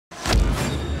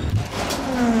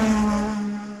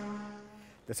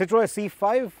The Citroën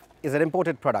C5 is an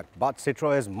imported product, but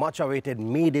Citroën's much awaited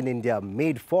made in India,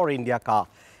 made for India car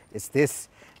is this,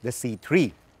 the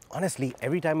C3. Honestly,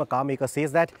 every time a car maker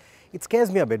says that, it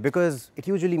scares me a bit because it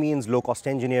usually means low-cost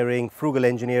engineering, frugal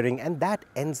engineering, and that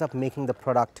ends up making the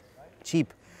product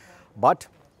cheap. But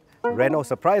Renault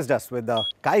surprised us with the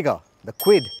Kiger, the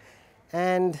Kwid,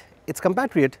 and its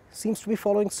compatriot seems to be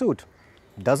following suit.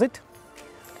 Does it?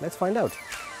 Let's find out.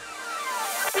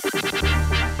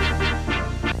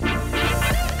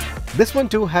 This one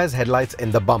too has headlights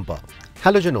in the bumper,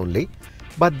 halogen only,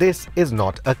 but this is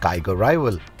not a Kiger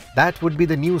rival. That would be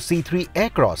the new C3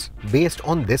 Aircross based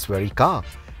on this very car,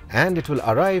 and it will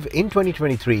arrive in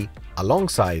 2023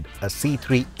 alongside a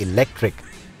C3 Electric.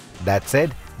 That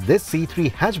said, this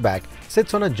C3 hatchback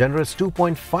sits on a generous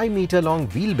 2.5 meter long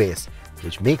wheelbase,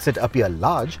 which makes it appear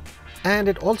large, and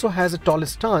it also has a taller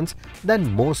stance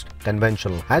than most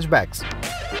conventional hatchbacks.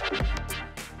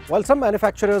 While some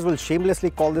manufacturers will shamelessly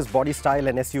call this body style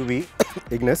an SUV,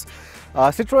 Ignis,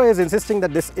 Citroën is insisting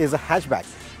that this is a hatchback,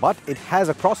 but it has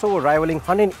a crossover rivaling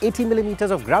 180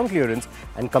 millimeters of ground clearance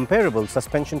and comparable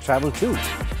suspension travel too.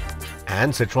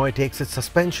 And Citroën takes its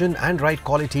suspension and ride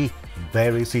quality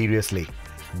very seriously.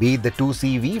 Be it the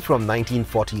 2CV from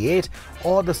 1948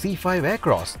 or the C5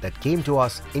 Aircross that came to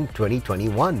us in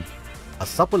 2021. A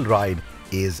supple ride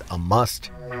is a must.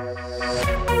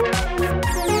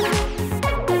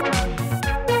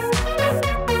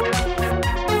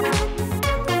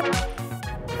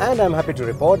 And I'm happy to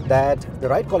report that the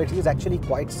ride quality is actually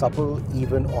quite supple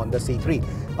even on the C3.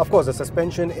 Of course, the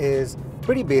suspension is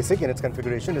pretty basic in its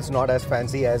configuration. It's not as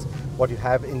fancy as what you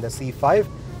have in the C5.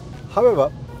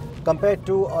 However, compared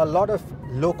to a lot of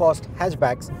low-cost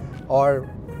hatchbacks or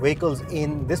vehicles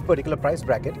in this particular price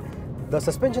bracket, the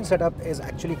suspension setup is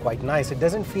actually quite nice. It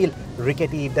doesn't feel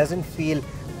rickety, it doesn't feel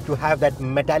to have that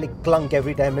metallic clunk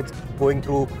every time it's going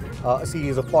through a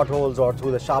series of potholes or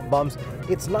through the sharp bumps.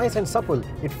 It's nice and supple,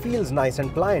 it feels nice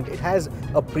and pliant, it has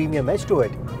a premium edge to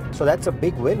it. So that's a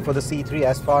big win for the C3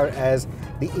 as far as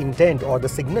the intent or the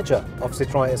signature of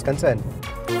Citroën is concerned.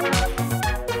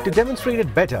 To demonstrate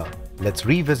it better, let's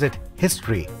revisit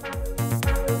history.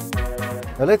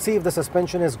 Now let's see if the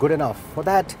suspension is good enough. For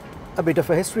that, a bit of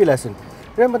a history lesson.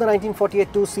 Remember the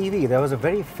 1948 2CV? There was a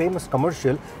very famous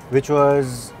commercial which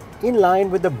was in line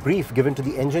with the brief given to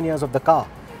the engineers of the car.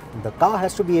 The car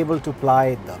has to be able to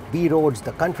ply the B roads,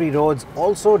 the country roads,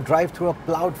 also drive through a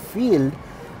plowed field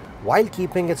while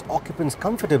keeping its occupants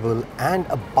comfortable and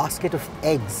a basket of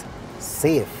eggs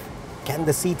safe. Can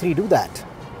the C3 do that?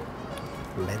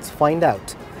 Let's find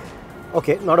out.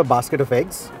 Okay, not a basket of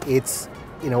eggs. It's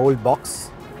in an old box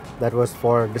that was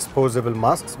for disposable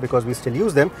masks because we still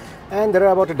use them, and there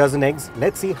are about a dozen eggs.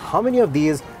 Let's see how many of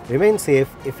these remain safe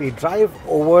if we drive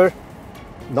over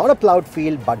not a plowed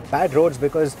field but bad roads,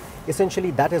 because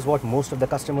essentially that is what most of the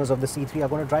customers of the C3 are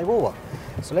going to drive over.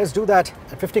 So let's do that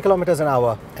at 50 kilometers an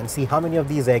hour and see how many of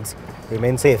these eggs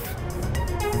remain safe.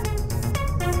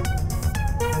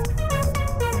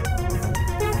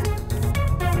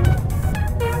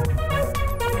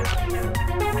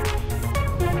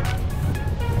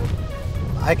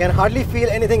 I can hardly feel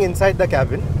anything inside the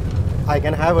cabin. I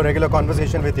can have a regular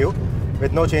conversation with you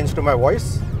with no change to my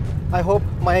voice. I hope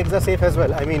my eggs are safe as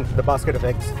well. I mean, the basket of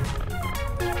eggs.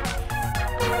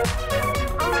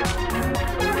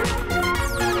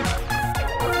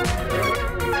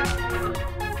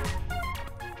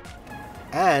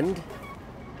 And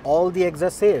all the eggs are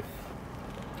safe.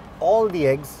 All the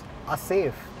eggs are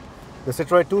safe. The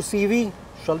Citroën 2CV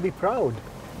shall be proud.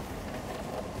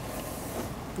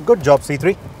 Good job,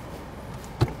 C3.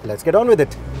 Let's get on with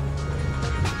it.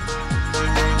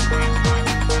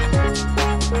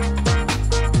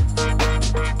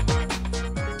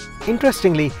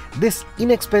 Interestingly, this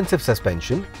inexpensive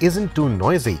suspension isn't too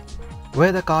noisy.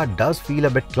 Where the car does feel a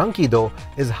bit clunky though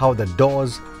is how the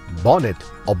doors, bonnet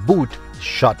or boot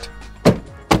shut.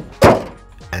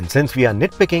 And since we are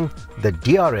nitpicking, the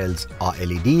DRLs are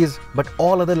LEDs, but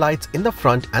all other lights in the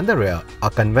front and the rear are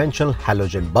conventional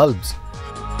halogen bulbs.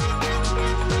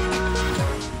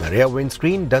 The rear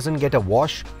windscreen doesn't get a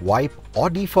wash, wipe or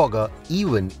defogger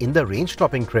even in the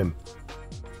range-topping trim.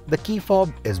 The key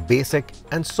fob is basic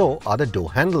and so are the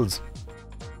door handles.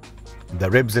 The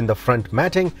ribs in the front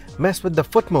matting mess with the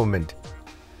foot movement.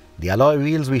 The alloy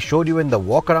wheels we showed you in the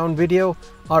walk-around video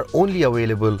are only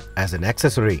available as an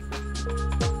accessory.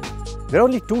 There are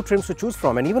only two trims to choose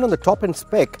from, and even on the top-end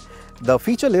spec, the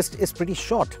feature list is pretty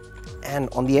short. And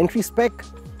on the entry spec,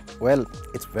 well,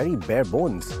 it's very bare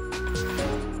bones.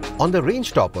 On the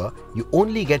range topper, you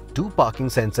only get two parking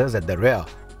sensors at the rear,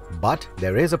 but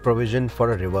there is a provision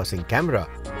for a reversing camera.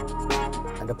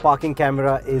 And the parking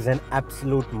camera is an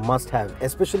absolute must-have,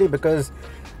 especially because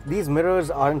these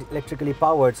mirrors aren't electrically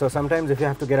powered, so sometimes if you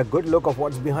have to get a good look of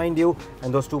what's behind you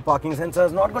and those 2 parking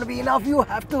sensors not going to be enough, you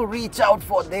have to reach out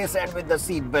for this, and with the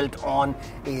seat belt on,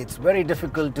 it's very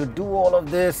difficult to do all of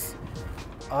this.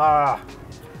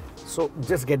 So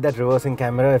just get that reversing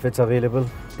camera if it's available.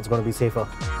 It's going to be safer.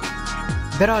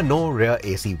 There are no rear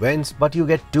AC vents, but you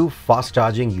get 2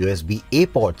 fast-charging USB-A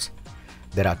ports.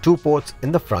 There are 2 ports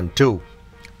in the front too.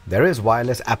 There is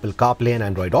wireless Apple CarPlay and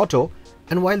Android Auto,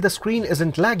 and while the screen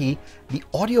isn't laggy, the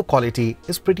audio quality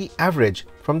is pretty average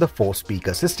from the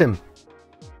 4-speaker system.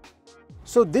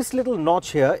 So this little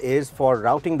notch here is for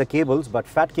routing the cables, but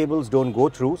fat cables don't go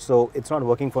through, so it's not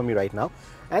working for me right now.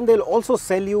 And they'll also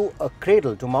sell you a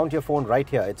cradle to mount your phone right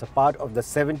here. It's a part of the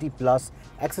 70+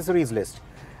 accessories list.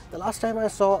 The last time I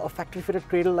saw a factory-fitted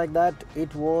cradle like that,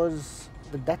 it was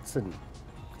the Datsun.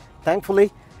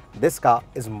 Thankfully, this car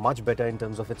is much better in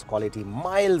terms of its quality,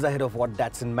 miles ahead of what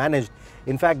Datsun managed.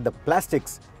 In fact, the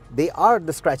plastics, they are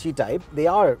the scratchy type. They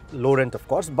are low rent, of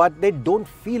course, but they don't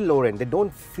feel low rent. They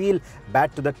don't feel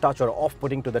bad to the touch or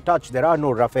off-putting to the touch. There are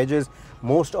no rough edges.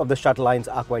 Most of the shuttle lines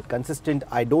are quite consistent.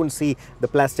 I don't see the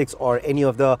plastics or any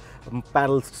of the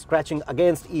panels scratching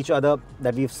against each other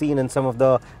that we've seen in some of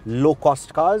the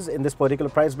low-cost cars in this particular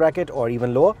price bracket or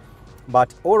even lower.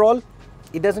 But overall,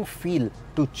 it doesn't feel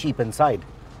too cheap inside.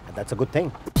 And that's a good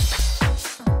thing.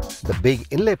 The big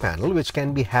inlay panel, which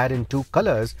can be had in 2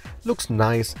 colors, looks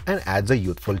nice and adds a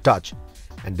youthful touch.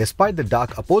 And despite the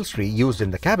dark upholstery used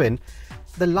in the cabin,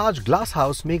 the large glass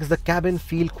house makes the cabin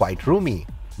feel quite roomy,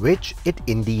 which it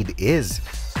indeed is.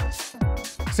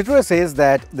 Citroën says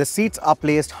that the seats are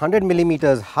placed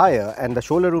 100mm higher and the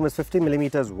shoulder room is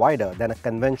 50mm wider than a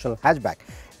conventional hatchback,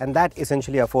 and that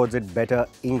essentially affords it better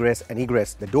ingress and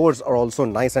egress. The doors are also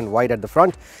nice and wide at the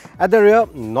front. At the rear,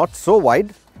 not so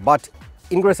wide, but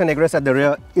ingress and egress at the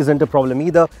rear isn't a problem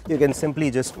either. You can simply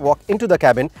just walk into the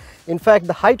cabin. In fact,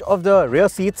 the height of the rear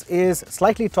seats is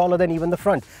slightly taller than even the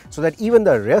front, so that even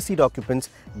the rear seat occupants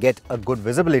get a good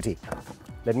visibility.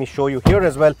 Let me show you here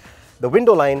as well. The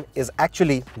window line is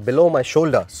actually below my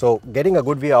shoulder, so getting a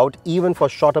good view out even for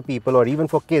shorter people or even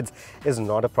for kids is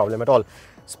not a problem at all.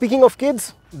 Speaking of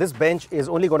kids, this bench is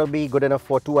only going to be good enough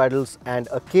for 2 adults and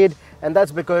a kid, and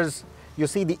that's because you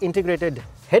see the integrated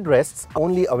headrests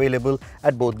only available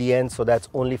at both the ends, so that's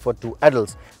only for 2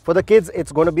 adults. For the kids,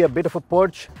 it's going to be a bit of a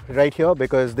perch right here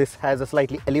because this has a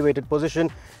slightly elevated position,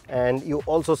 and you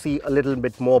also see a little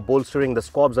bit more bolstering. The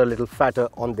squabs are a little fatter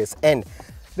on this end.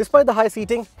 Despite the high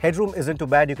seating, headroom isn't too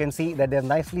bad. You can see that they've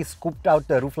nicely scooped out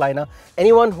the roof liner.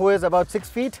 Anyone who is about 6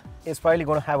 feet is probably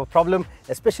going to have a problem,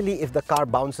 especially if the car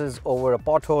bounces over a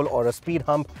pothole or a speed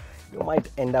hump. You might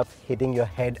end up hitting your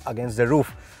head against the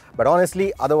roof. But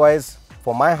honestly, otherwise,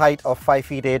 for my height of 5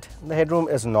 feet 8, the headroom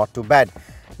is not too bad.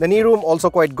 The knee room also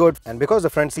quite good, and because the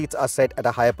front seats are set at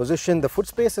a higher position, the foot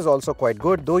space is also quite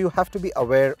good, though you have to be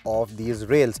aware of these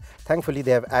rails. Thankfully,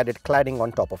 they have added cladding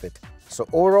on top of it. So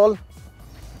overall,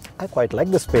 I quite like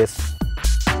the space.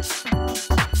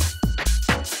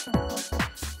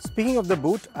 Speaking of the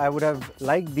boot, I would have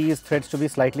liked these threads to be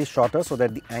slightly shorter so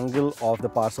that the angle of the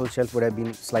parcel shelf would have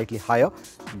been slightly higher.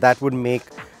 That would make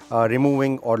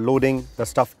removing or loading the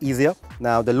stuff easier.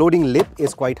 Now the loading lip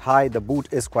is quite high, the boot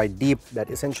is quite deep. That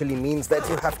essentially means that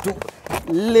you have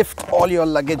to lift all your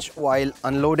luggage while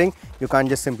unloading. You can't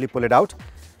just simply pull it out.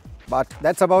 But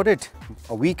that's about it.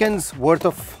 A weekend's worth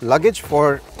of luggage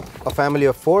for a family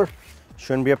of 4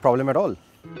 shouldn't be a problem at all.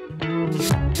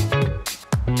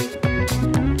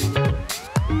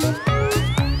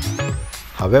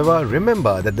 However,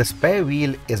 remember that the spare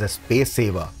wheel is a space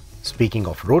saver. Speaking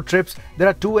of road trips, there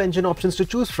are 2 engine options to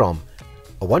choose from.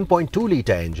 A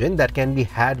 1.2-litre engine that can be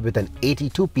had with an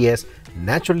 82 PS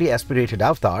naturally aspirated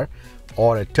avatar,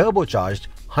 or a turbocharged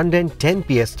 110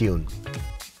 PS tune.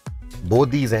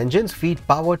 Both these engines feed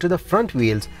power to the front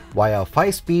wheels via a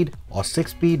 5-speed or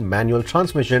 6-speed manual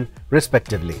transmission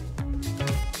respectively.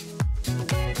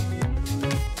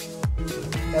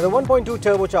 Now the 1.2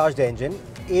 turbocharged engine,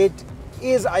 it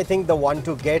is, I think, the one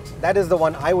to get. That is the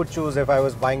one I would choose if I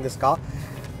was buying this car,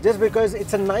 just because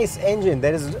it's a nice engine.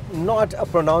 There is not a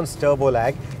pronounced turbo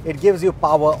lag. It gives you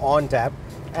power on tap,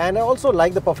 and I also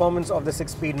like the performance of the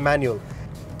 6-speed manual.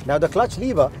 Now the clutch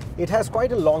lever, it has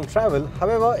quite a long travel.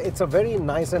 However, it's a very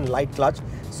nice and light clutch,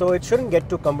 so it shouldn't get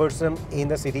too cumbersome in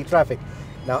the city traffic.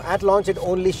 Now at launch, it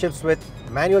only ships with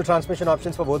manual transmission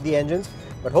options for both the engines,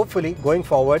 but hopefully going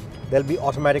forward, there'll be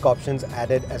automatic options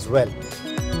added as well.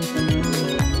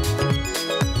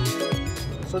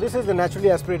 So this is the naturally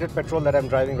aspirated petrol that I'm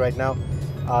driving right now.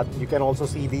 You can also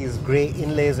see these grey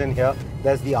inlays in here.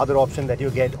 That's the other option that you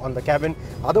get on the cabin.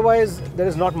 Otherwise, there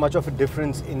is not much of a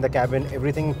difference in the cabin.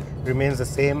 Everything remains the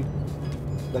same.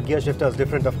 The gear shifter is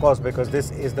different, of course, because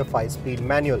this is the 5-speed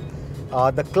manual.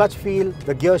 The clutch feel,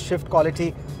 the gear shift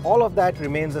quality, all of that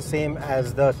remains the same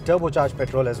as the turbocharged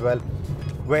petrol as well.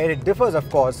 Where it differs, of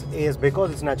course, is because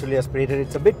it's naturally aspirated,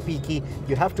 it's a bit peaky.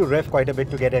 You have to rev quite a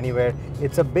bit to get anywhere.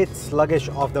 It's a bit sluggish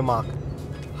off the mark.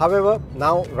 However,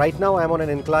 right now I'm on an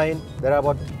incline. There are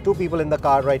about 2 people in the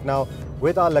car right now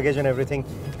with our luggage and everything,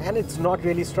 and it's not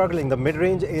really struggling. The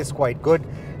mid-range is quite good.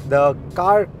 The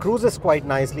car cruises quite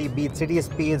nicely, be it city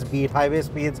speeds, be it highway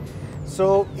speeds.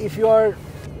 So if you are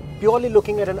purely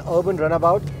looking at an urban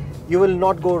runabout, you will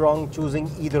not go wrong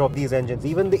choosing either of these engines.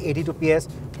 Even the 82 PS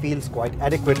feels quite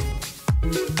adequate.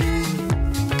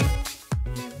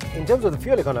 In terms of the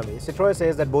fuel economy, Citroën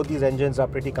says that both these engines are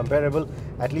pretty comparable,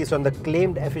 at least on the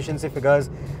claimed efficiency figures.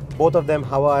 Both of them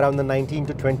hover around the 19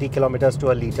 to 20 kilometers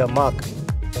to a litre mark.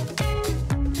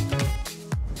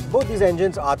 Both these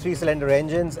engines are 3-cylinder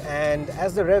engines, and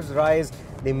as the revs rise,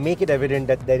 they make it evident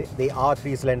that they are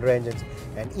 3-cylinder engines.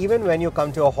 And even when you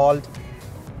come to a halt,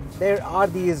 there are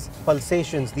these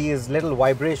pulsations, these little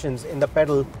vibrations in the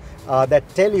pedal that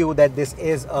tell you that this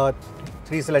is a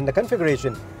 3-cylinder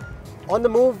configuration. On the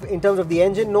move, in terms of the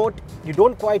engine note, you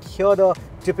don't quite hear the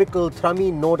typical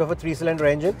thrummy note of a 3-cylinder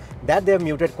engine. That they've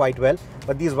muted quite well,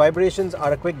 but these vibrations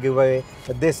are a quick giveaway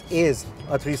that this is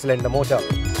a 3-cylinder motor.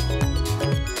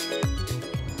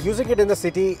 Using it in the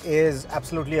city is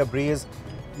absolutely a breeze.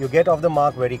 You get off the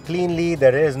mark very cleanly.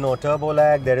 There is no turbo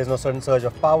lag, there is no sudden surge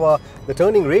of power. The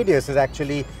turning radius is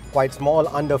actually quite small,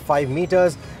 under 5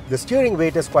 meters. The steering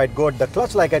weight is quite good. The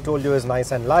clutch, like I told you, is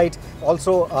nice and light.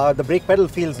 Also, the brake pedal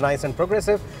feels nice and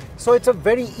progressive. So it's a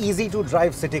very easy to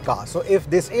drive city car. So if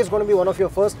this is going to be one of your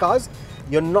first cars,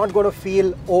 you're not going to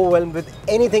feel overwhelmed with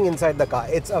anything inside the car.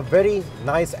 It's a very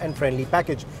nice and friendly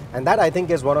package, and that I think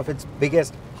is one of its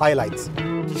biggest highlights.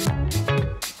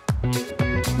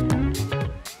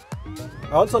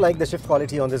 I also like the shift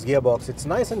quality on this gearbox. It's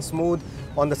nice and smooth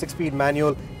on the 6-speed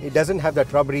manual. It doesn't have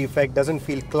that rubbery effect, doesn't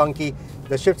feel clunky.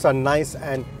 The shifts are nice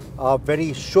and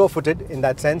very sure-footed in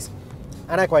that sense,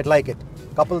 and I quite like it.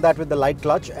 Couple that with the light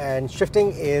clutch, and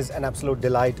shifting is an absolute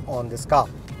delight on this car.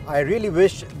 I really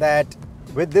wish that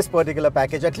with this particular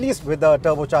package, at least with the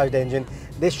turbocharged engine,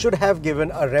 they should have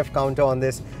given a rev counter on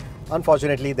this.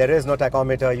 Unfortunately, there is no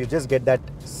tachometer. You just get that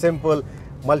simple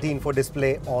multi-info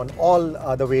display on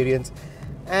all the variants.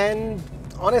 And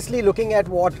honestly, looking at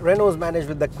what Renault's managed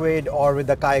with the Kwid or with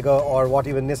the Kiger, or what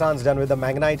even Nissan's done with the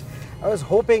Magnite, I was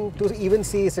hoping to even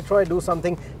see Citroën do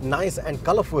something nice and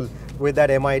colorful with that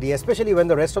MID, especially when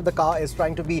the rest of the car is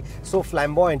trying to be so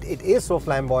flamboyant. It is so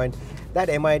flamboyant. That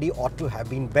MID ought to have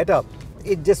been better.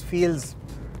 It just feels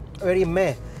very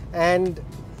meh. And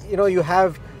you know, you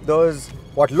have those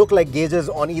what look like gauges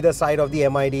on either side of the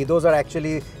MID. Those are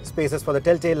actually spaces for the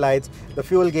telltale lights, the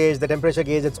fuel gauge, the temperature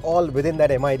gauge. It's all within that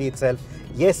MID itself.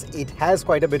 Yes, it has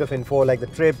quite a bit of info, like the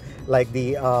trip, like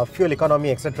the fuel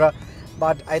economy, etc.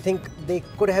 But I think they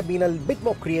could have been a bit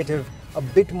more creative, a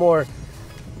bit more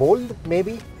bold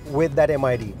maybe with that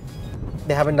MID.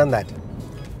 They haven't done that.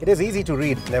 It is easy to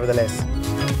read nevertheless.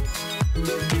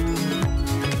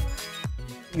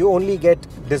 You only get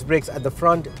disc brakes at the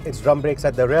front, it's drum brakes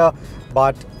at the rear,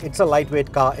 but it's a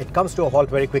lightweight car. It comes to a halt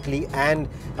very quickly and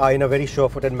in a very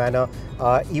sure-footed manner.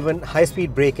 Even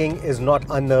high-speed braking is not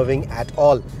unnerving at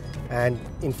all. And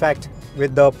in fact,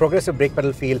 with the progressive brake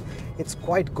pedal feel, it's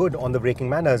quite good on the braking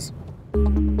manners.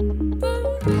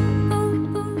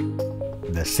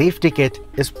 The safety kit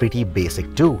is pretty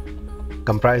basic too,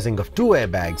 comprising of 2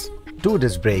 airbags, 2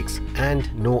 disc brakes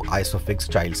and no ISOFIX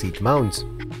child seat mounts.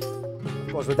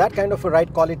 Of course, with that kind of a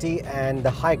ride quality and the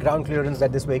high ground clearance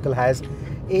that this vehicle has,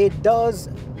 it does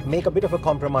make a bit of a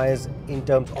compromise in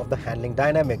terms of the handling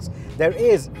dynamics. There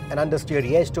is an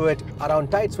understeery edge to it.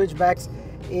 Around tight switchbacks,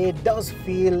 it does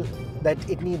feel that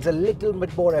it needs a little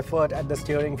bit more effort at the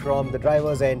steering from the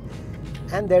driver's end,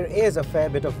 and there is a fair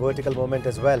bit of vertical movement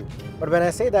as well. But when I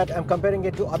say that, I'm comparing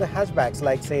it to other hatchbacks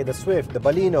like, say, the Swift, the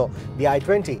Baleno, the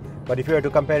i20. But if you were to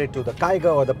compare it to the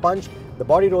Kiger or the Punch, the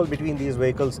body roll between these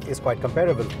vehicles is quite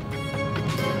comparable.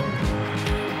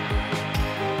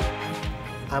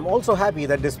 I'm also happy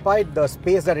that despite the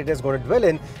space that it is going to dwell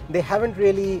in, they haven't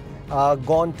really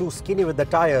gone too skinny with the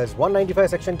tires. 195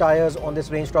 section tires on this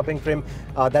range-topping trim,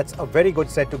 that's a very good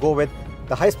set to go with.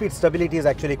 The high-speed stability is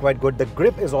actually quite good. The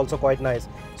grip is also quite nice.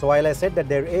 So while I said that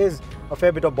there is a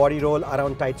fair bit of body roll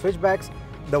around tight switchbacks,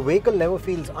 the vehicle never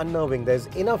feels unnerving. There's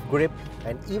enough grip,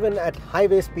 and even at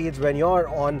highway speeds when you're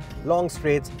on long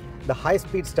straights, the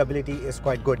high-speed stability is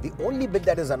quite good. The only bit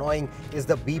that is annoying is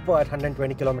the beeper at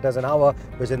 120 kilometers an hour,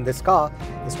 which in this car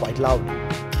is quite loud.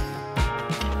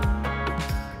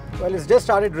 Well, it's just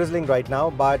started drizzling right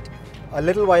now, but a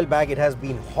little while back it has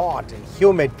been hot and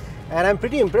humid, and I'm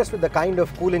pretty impressed with the kind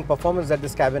of cooling performance that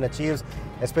this cabin achieves,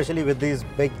 especially with these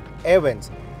big air vents.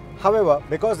 However,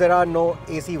 because there are no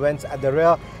AC vents at the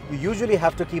rear, you usually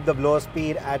have to keep the blower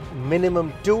speed at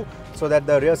minimum 2 so that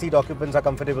the rear seat occupants are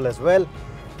comfortable as well.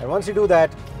 And once you do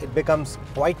that, it becomes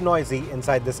quite noisy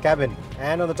inside this cabin.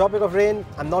 And on the topic of rain,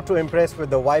 I'm not too impressed with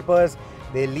the wipers.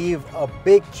 They leave a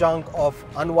big chunk of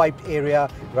unwiped area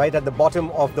right at the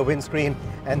bottom of the windscreen,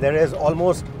 and there is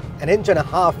almost 1.5 inches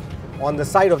on the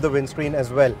side of the windscreen as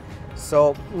well.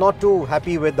 So not too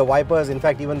happy with the wipers. In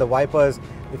fact, even the wipers,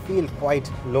 they feel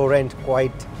quite low rent,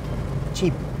 quite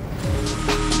cheap.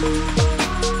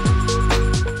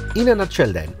 In a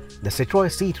nutshell then, the Citroën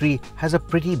C3 has a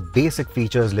pretty basic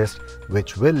features list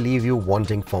which will leave you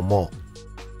wanting for more.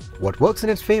 What works in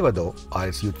its favor though are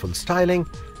its youthful styling,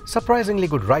 surprisingly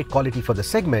good ride quality for the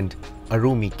segment, a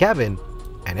roomy cabin,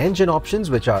 and engine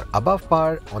options which are above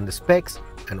par on the specs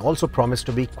and also promise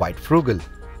to be quite frugal.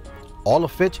 All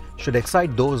of which should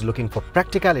excite those looking for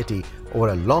practicality over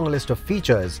a long list of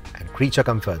features and creature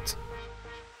comforts.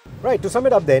 Right, to sum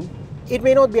it up then, it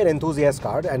may not be an enthusiast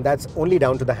car, and that's only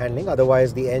down to the handling,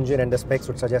 otherwise the engine and the specs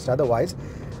would suggest otherwise.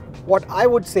 What I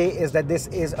would say is that this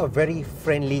is a very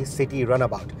friendly city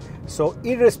runabout. So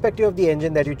irrespective of the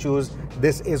engine that you choose,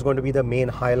 this is going to be the main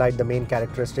highlight, the main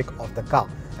characteristic of the car.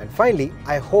 And finally,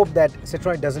 I hope that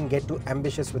Citroën doesn't get too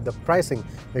ambitious with the pricing,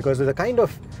 because with the kind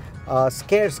of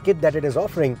scarce kit that it is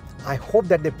offering, I hope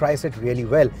that they price it really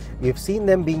well. We've seen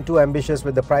them being too ambitious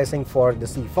with the pricing for the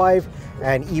C5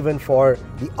 and even for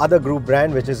the other group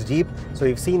brand, which is Jeep. So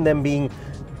we've seen them being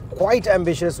quite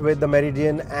ambitious with the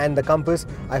Meridian and the Compass.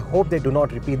 I hope they do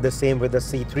not repeat the same with the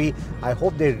C3. I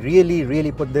hope they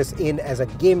really put this in as a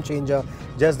game changer,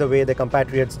 just the way the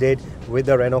compatriots did with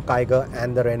the Renault Kiger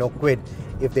and the Renault Kwid.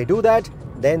 If they do that,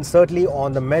 then certainly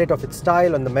on the merit of its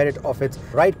style, on the merit of its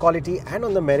ride quality, and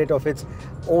on the merit of its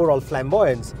overall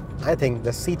flamboyance, I think the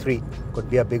C3 could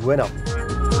be a big winner.